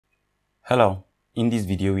Hello, in this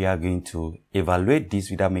video we are going to evaluate this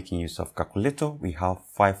without making use of calculator. We have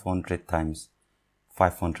 500 times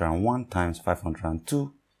 501 times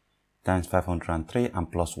 502 times 503 and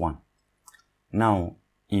plus 1. Now,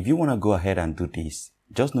 if you want to go ahead and do this,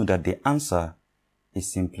 just know that the answer is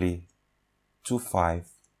simply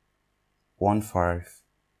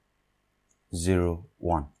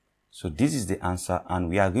 251501. So this is the answer, and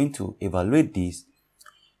we are going to evaluate this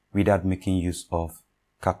without making use of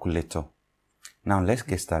calculator. Now let's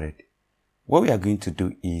get started. What we are going to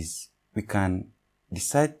do is we can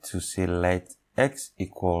decide to say let x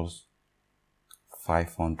equals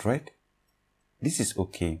 500. This is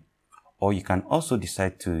okay. Or you can also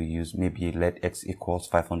decide to use maybe let x equals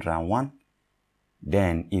 501.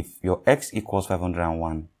 Then if your x equals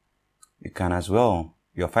 501, you can as well,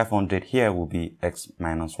 your 500 here will be x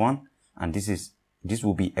minus 1, and this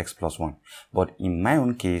will be x plus 1. But in my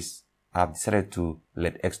own case, I've decided to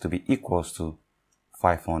let x to be equals to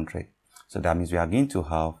 500. So that means we are going to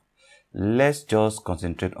have, let's just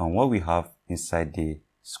concentrate on what we have inside the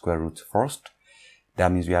square root first.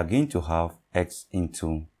 That means we are going to have x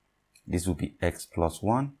into, this will be x plus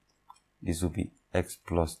 1, this will be x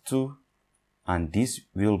plus 2, and this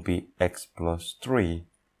will be x plus 3,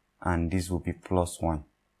 and this will be plus 1.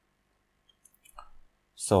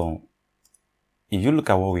 So if you look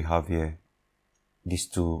at what we have here, these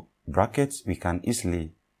two brackets, we can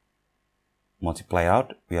easily multiply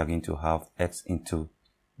out. We are going to have x into,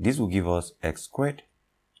 this will give us x squared,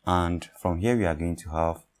 and from here we are going to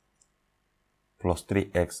have plus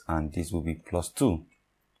 3x, and this will be plus 2.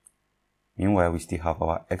 Meanwhile, we still have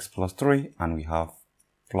our x plus 3 and we have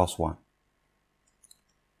plus 1.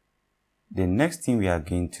 The next thing we are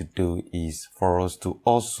going to do is for us to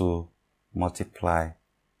also multiply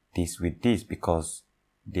this with this, because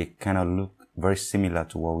they kind of look very similar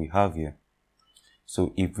to what we have here.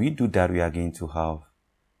 So if we do that, we are going to have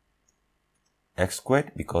x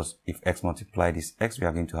squared, because if x multiply this x, we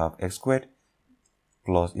are going to have x squared,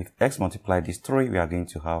 plus if x multiply this 3, we are going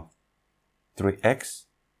to have 3x,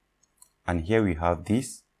 and here we have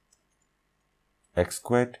this x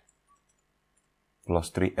squared plus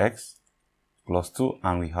 3x plus 2,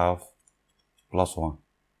 and we have plus 1.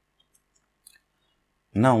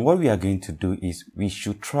 Now what we are going to do is we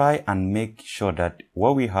should try and make sure that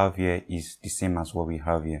what we have here is the same as what we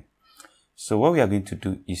have here. So what we are going to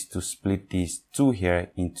do is to split these 2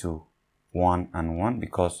 here into 1 and 1,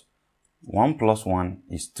 because 1 plus 1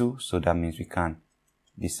 is 2, so that means we can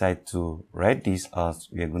decide to write this as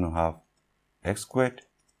we are going to have x squared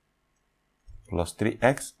plus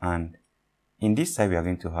 3x, and in this side we are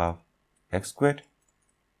going to have x squared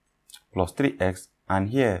plus 3x, and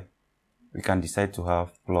here we can decide to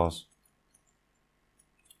have plus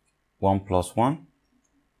 1 plus 1,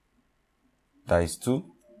 that is 2,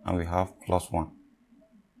 and we have plus 1.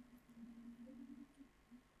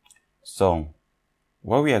 So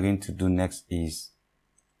what we are going to do next is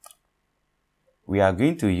we are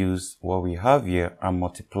going to use what we have here and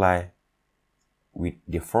multiply with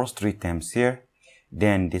the first 3 terms here.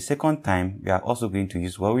 Then the second time we are also going to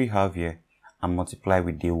use what we have here and multiply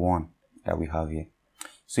with the 1 that we have here.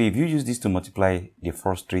 So if you use this to multiply the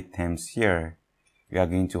first 3 terms here, we are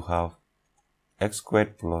going to have x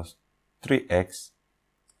squared plus 3x.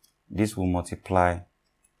 This will multiply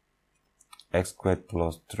x squared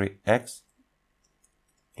plus 3x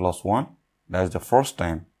plus 1. That is the first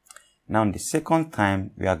time. Now the second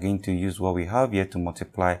time, we are going to use what we have here to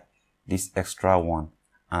multiply this extra 1.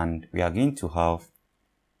 And we are going to have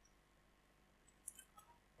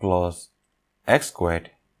plus x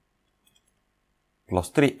squared plus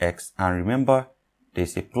 3x, and remember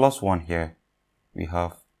there's a plus 1 here, we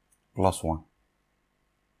have plus 1.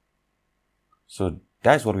 So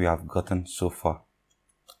that's what we have gotten so far.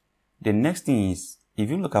 The next thing is, if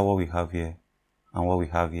you look at what we have here and what we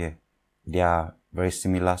have here, they are very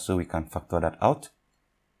similar, so we can factor that out.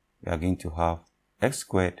 We are going to have x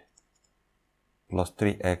squared plus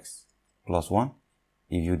 3x plus 1.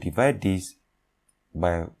 If you divide this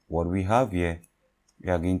by what we have here, we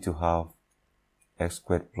are going to have x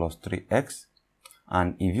squared plus 3x,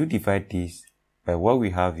 and if you divide this by what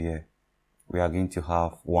we have here, we are going to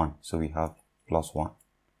have 1, so we have plus 1.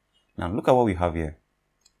 Now look at what we have here.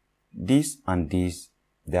 This and this,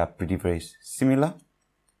 they are pretty very similar,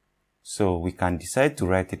 so we can decide to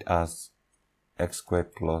write it as x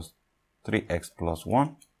squared plus 3x plus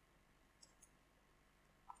 1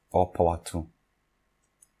 or power 2.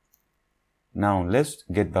 Now let's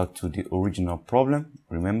get back to the original problem.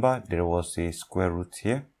 Remember, there was a square root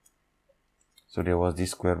here. So there was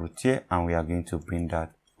this square root here, and we are going to bring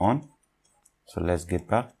that on. So let's get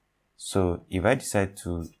back. So if I decide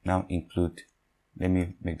to now include, let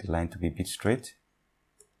me make the line to be a bit straight.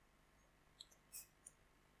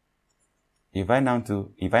 If I now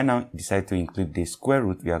decide to include the square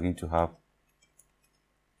root, we are going to have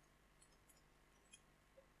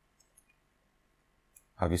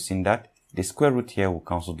you seen that? The square root here will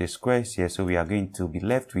cancel the squares here, so we are going to be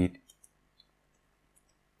left with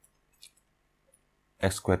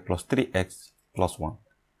x squared plus 3x plus 1.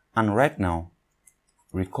 And right now,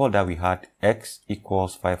 recall that we had x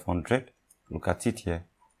equals 500. Look at it here.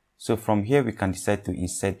 So from here, we can decide to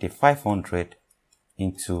insert the 500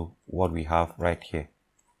 into what we have right here.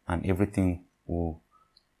 And everything will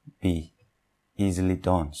be easily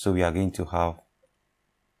done. So we are going to have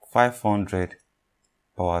 500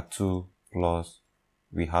 power 2 plus,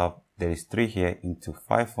 there is 3 here into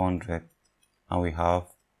 500, and we have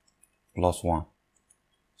plus 1.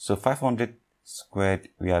 So 500 squared,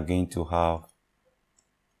 we are going to have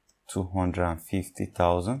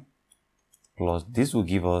 250,000 plus this will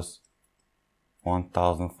give us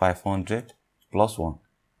 1,500 plus 1.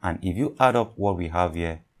 And if you add up what we have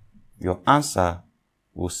here, your answer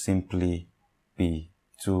will simply be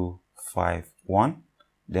 251.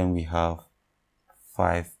 Then we have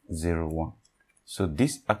 501. So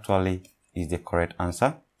this actually is the correct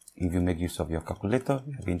answer. If you make use of your calculator,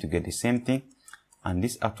 you're going to get the same thing. And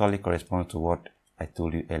this actually corresponds to what I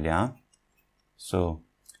told you earlier. So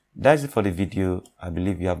that's it for the video. I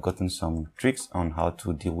believe you have gotten some tricks on how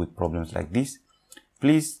to deal with problems like this.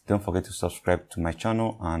 Please don't forget to subscribe to my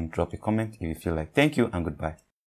channel and drop a comment if you feel like. Thank you and goodbye.